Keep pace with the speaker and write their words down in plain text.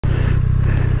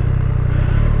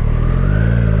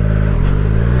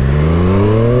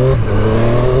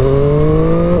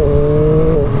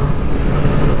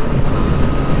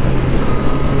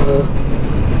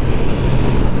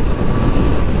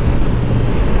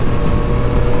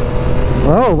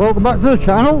Well, welcome back to the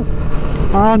channel,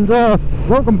 and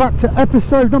welcome back to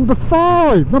episode number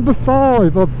 5 of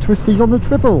Twisties on the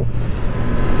Triple.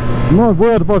 My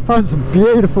word, have I found some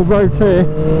beautiful roads here.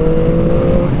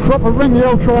 Drop a ring the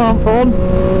old Triumph on.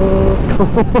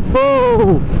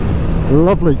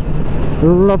 Lovely,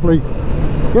 lovely.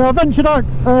 Yeah, I ventured out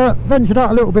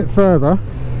a little bit further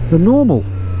than normal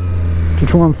to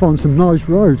try and find some nice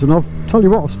roads, and I'll tell you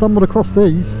what, I've stumbled across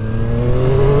these.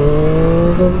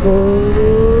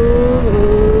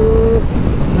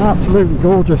 Absolutely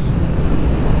gorgeous.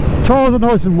 Tyres are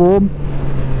nice and warm,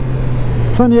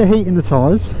 plenty of heat in the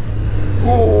tyres.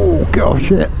 Oh gosh,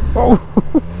 yeah. Oh,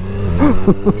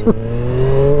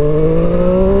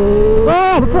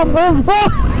 oh, the front wheels.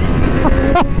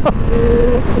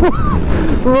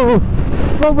 Oh,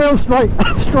 front wheel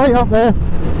straight up there,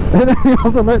 and then you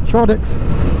have the electronics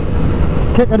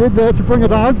kicking in there to bring it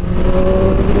down.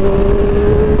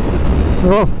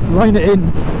 Oh, rein it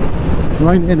in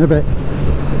a bit.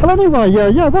 Well, anyway,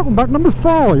 yeah, welcome back, number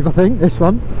 5, I think, this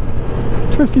one,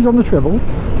 Twisties on the Triple.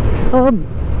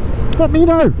 Let me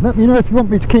know if you want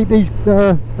me to keep these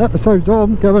episodes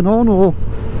going on, or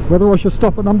whether I should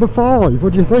stop at number 5.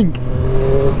 What do you think?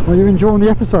 Are you enjoying the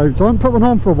episodes? I haven't put one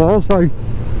on for a while, so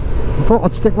I thought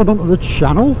I'd stick one onto the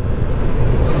channel.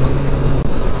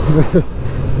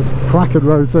 Cracking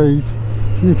roads these.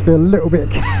 You need to be a little bit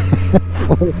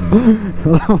careful. I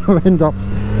don't want to end up.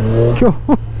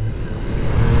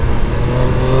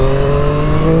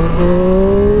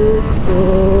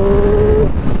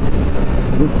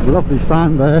 Lovely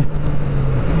sound there.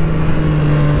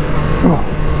 Oh.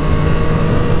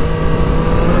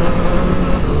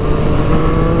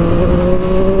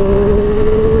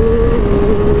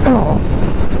 Oh.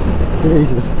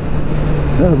 Jesus.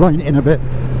 Rein it in a bit.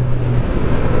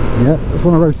 Yeah, it's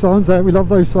one of those signs there. We love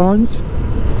those signs.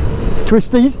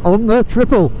 Twisties on the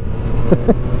Triple.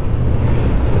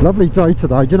 Lovely day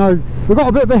today. Do you know, we've got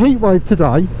a bit of a heat wave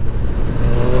today.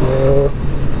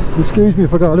 Excuse me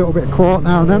if I got a little bit quiet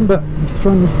now and then, but I'm just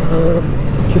trying to,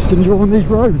 just enjoying these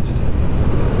roads.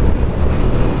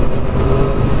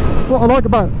 What I like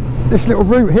about this little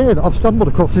route here that I've stumbled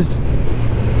across is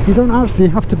you don't actually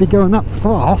have to be going that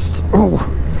fast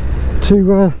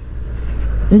to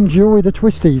enjoy the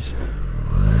Twisties.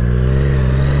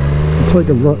 I'll take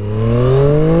a right.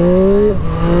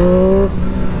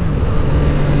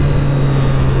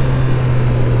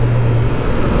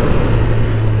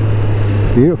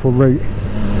 Beautiful route.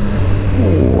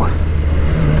 Oh.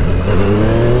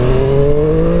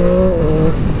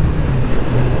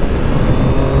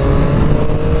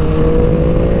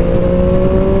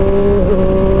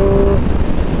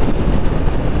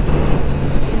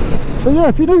 So yeah,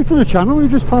 if you're new to the channel, you're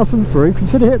just passing through,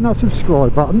 consider hitting that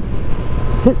subscribe button,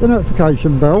 hit the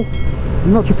notification bell,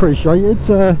 much appreciated.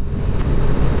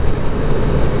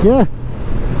 Yeah,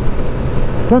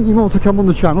 plenty more to come on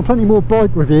the channel, plenty more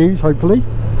bike reviews hopefully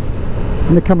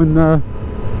in the coming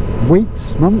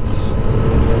weeks, months.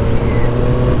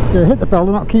 Yeah, hit the bell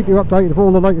and I'll keep you updated of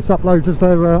all the latest uploads as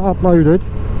they're uploaded,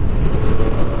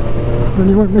 then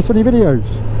you won't miss any videos.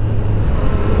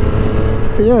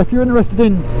 But yeah, if you're interested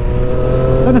in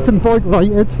anything bike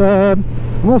related, I'm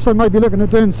also maybe looking at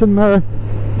doing some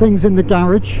things in the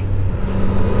garage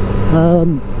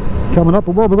coming up.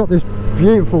 But while we've got this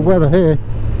beautiful weather here,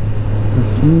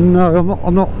 no,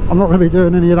 I'm not going to be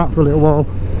doing any of that for a little while.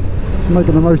 I'm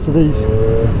making the most of these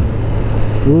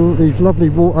lovely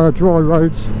dry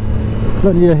roads.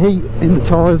 Plenty of heat in the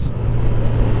tyres,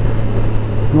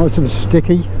 nice and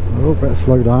sticky. Oh, better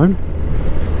slow down.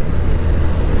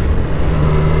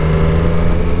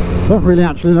 Don't really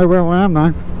actually know where I am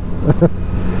now.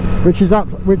 which is the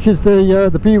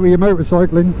beauty of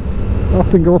motorcycling. I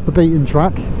often go off the beaten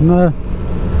track and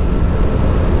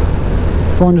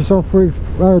find yourself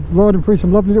riding through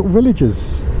some lovely little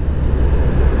villages.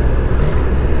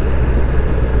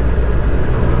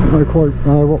 I don't know quite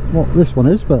what this one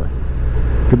is, but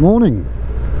good morning.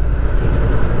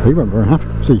 He wasn't very happy,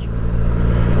 was he?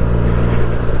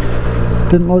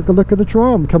 Didn't like the look of the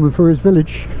Triumph coming through his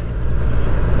village.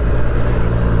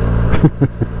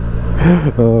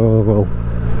 Oh well,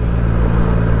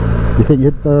 you think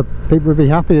people would be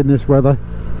happy in this weather?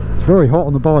 It's very hot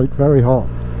on the bike, very hot.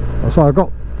 So I've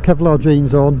got Kevlar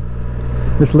jeans on,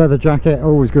 this leather jacket,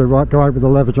 always go out with a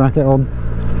leather jacket on,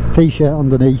 t-shirt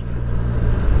underneath.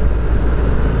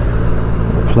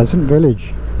 A pleasant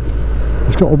village.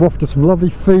 It's got a waft of some lovely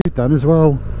food then as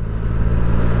well.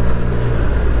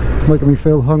 It's making me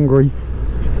feel hungry.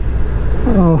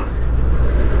 Oh,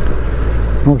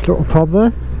 nice little pub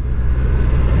there.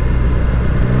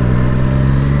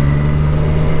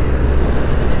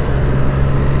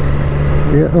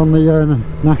 Get on the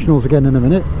Nationals again in a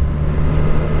minute.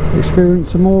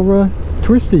 Experience some more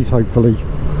Twisties, hopefully.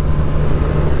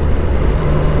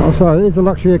 So it is a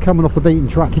luxury of coming off the beaten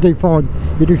track. You do find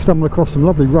you do stumble across some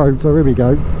lovely roads. So here we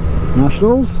go,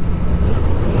 Nationals.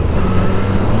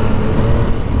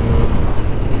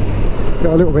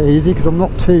 Got a little bit easy because I'm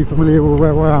not too familiar with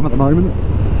where I am at the moment.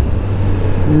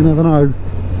 You never know.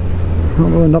 Not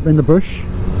going to end up in the bush.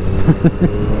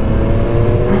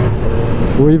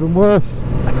 Or even worse.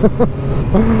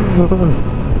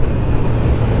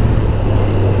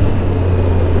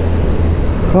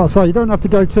 So you don't have to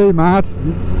go too mad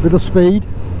with the speed.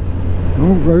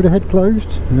 Oh, road ahead closed.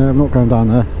 Yeah, I'm not going down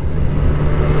there.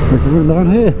 We're going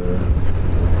down here.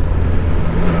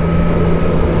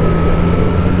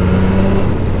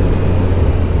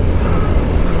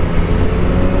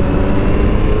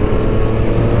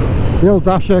 The old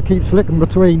dasher keeps flicking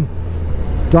between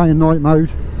day and night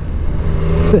mode.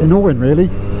 It's a bit annoying, really.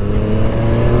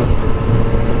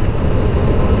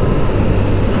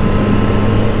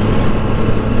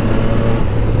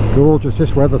 Gorgeous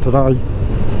this weather today.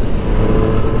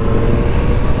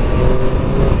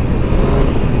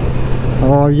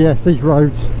 Oh yes, these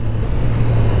roads.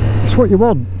 It's what you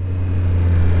want.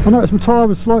 I noticed my tyre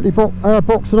was slightly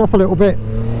boxing off a little bit.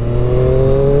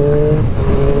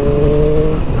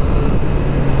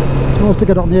 It's nice to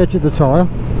get on the edge of the tyre.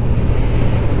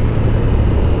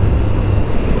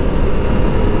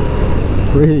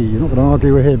 You're not going to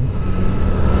argue with him.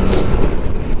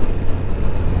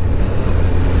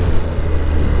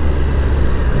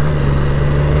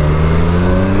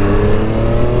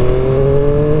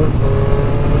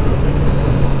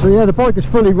 So yeah, the bike is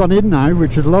fully run in now,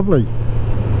 which is lovely.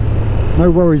 No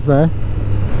worries there.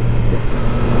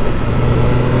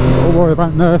 Don't worry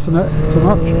about nursing it so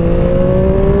much.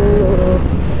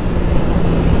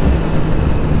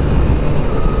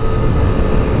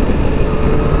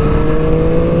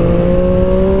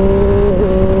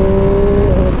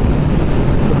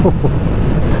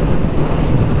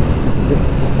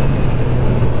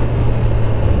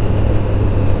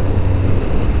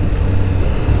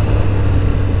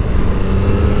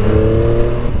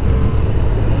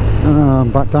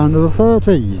 Back down to the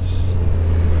 30s.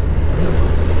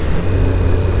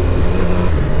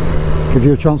 Give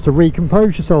you a chance to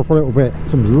recompose yourself a little bit.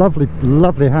 Some lovely,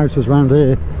 lovely houses around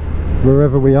here,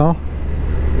 wherever we are,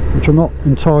 which I'm not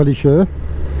entirely sure.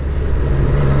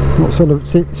 Not sort of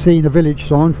seen a village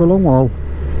sign for a long while.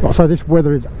 Like I say, this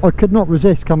weather is, I could not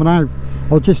resist coming out.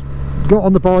 I just got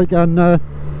on the bike and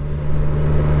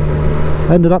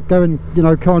ended up going, you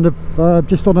know, kind of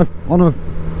just on a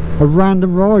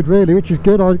random ride, really, which is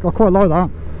good. I quite like that,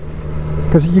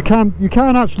 because you can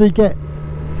actually get,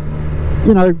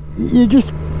 you know, you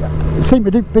just seem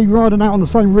to be riding out on the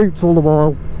same routes all the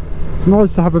while. It's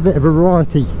nice to have a bit of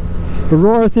variety.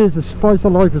 Variety is the spice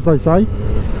of life, as they say.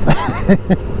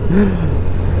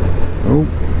 Oh,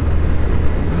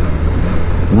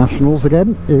 Nationals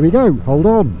again. Here we go. Hold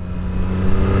on.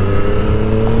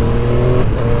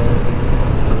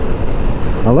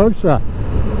 Hello, sir.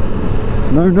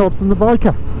 No nod from the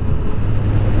biker.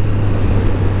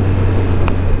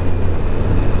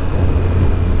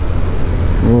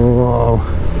 Whoa.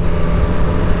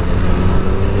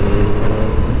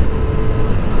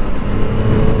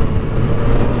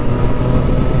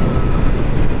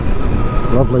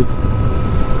 Lovely.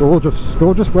 Gorgeous,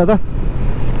 gorgeous weather.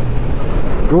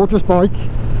 Gorgeous bike.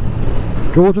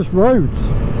 Gorgeous roads.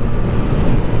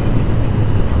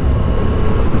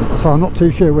 So I'm not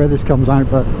too sure where this comes out,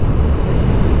 but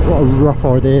what a rough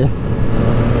idea.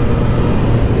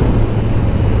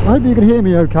 I hope you can hear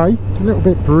me okay. It's a little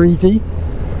bit breezy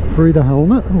through the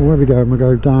helmet. Oh, where we go? We'll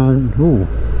go down.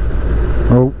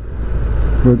 Oh,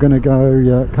 we're going to go,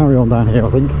 yeah, carry on down here, I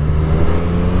think.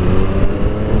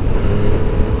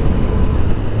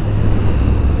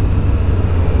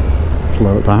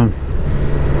 Slow it down.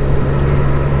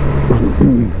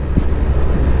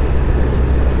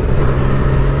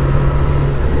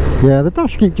 Yeah, the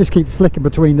dash just keeps flicking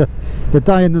between the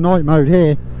day and the night mode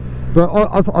here, but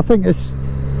I think it's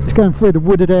going through the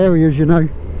wooded areas, you know,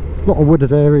 a lot of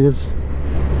wooded areas.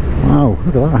 Wow,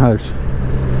 look at that house.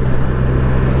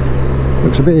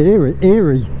 Looks a bit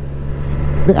eerie,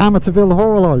 a bit Amityville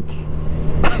horror-like.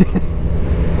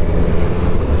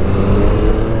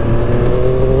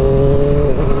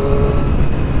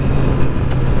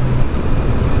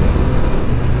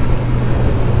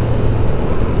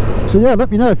 So yeah,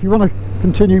 let me know if you want to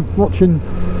continue watching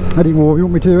any more. You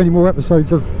want me to do any more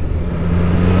episodes of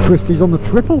Twisties on the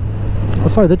triple? I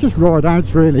say they're just ride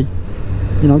outs, really.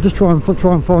 You know, just try and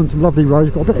find some lovely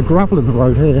roads. Got a bit of gravel in the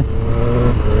road here.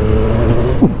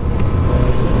 Ooh.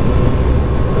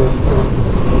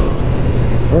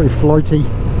 Very flighty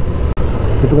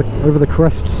over the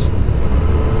crests.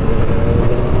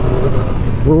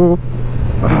 Whoa.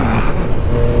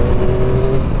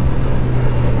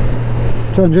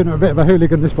 Turns into a bit of a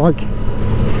hooligan, this bike.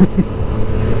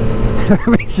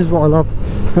 Which is what I love.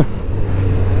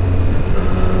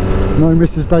 No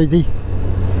Mrs. Daisy.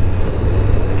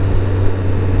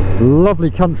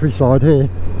 Lovely countryside here.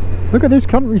 Look at this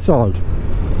countryside.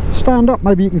 Stand up,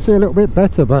 maybe you can see a little bit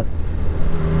better, but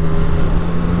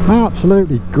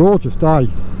absolutely gorgeous day.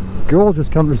 Gorgeous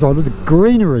countryside with the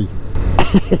greenery.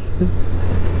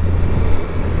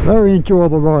 Very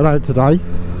enjoyable ride out today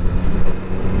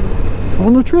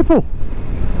on the triple.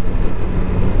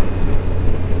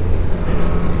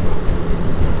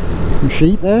 Some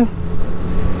sheep there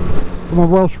for my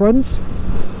Welsh friends.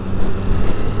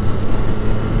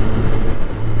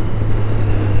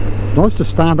 It's nice to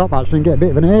stand up actually and get a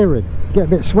bit of an airing, get a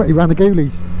bit sweaty around the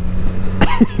ghoulies.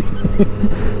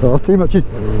 Oh, too much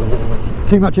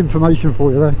information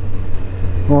for you there.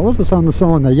 Right, what's the on the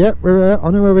sign there? Yep, we're I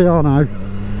know where we are now.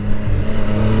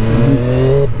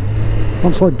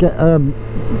 Once I get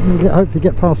hopefully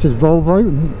get past this Volvo,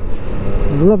 and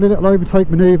a lovely little overtake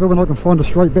manoeuvre when I can find a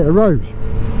straight bit of road.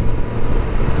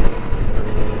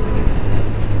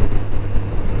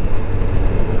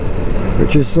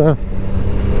 Which is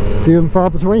few and far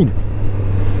between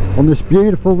on this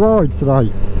beautiful ride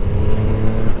today.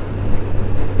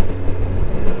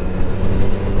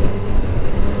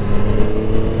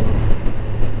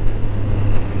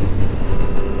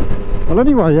 Well,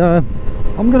 anyway,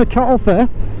 I'm going to cut off there,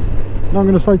 and I'm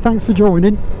going to say thanks for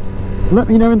joining. Let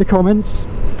me know in the comments,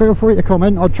 feel free to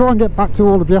comment. I'll try and get back to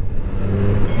all of you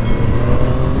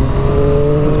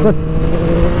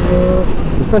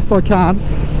as best I can.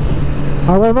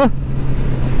 However,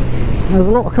 there's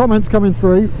a lot of comments coming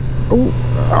through. Oh.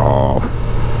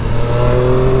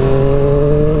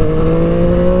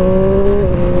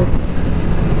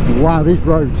 Wow, these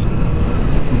roads,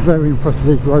 very impressed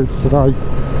with these roads today.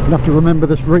 I'll have to remember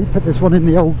this route, put this one in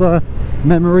the old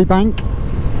memory bank.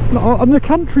 And the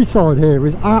countryside here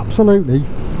is absolutely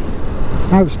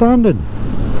outstanding.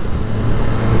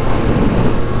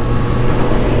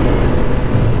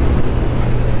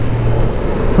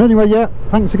 Anyway, yeah,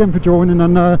 thanks again for joining,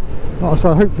 and like I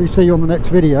say, hopefully see you on the next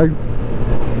video.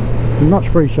 Much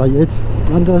appreciated,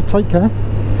 and take care.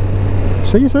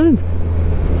 See you soon.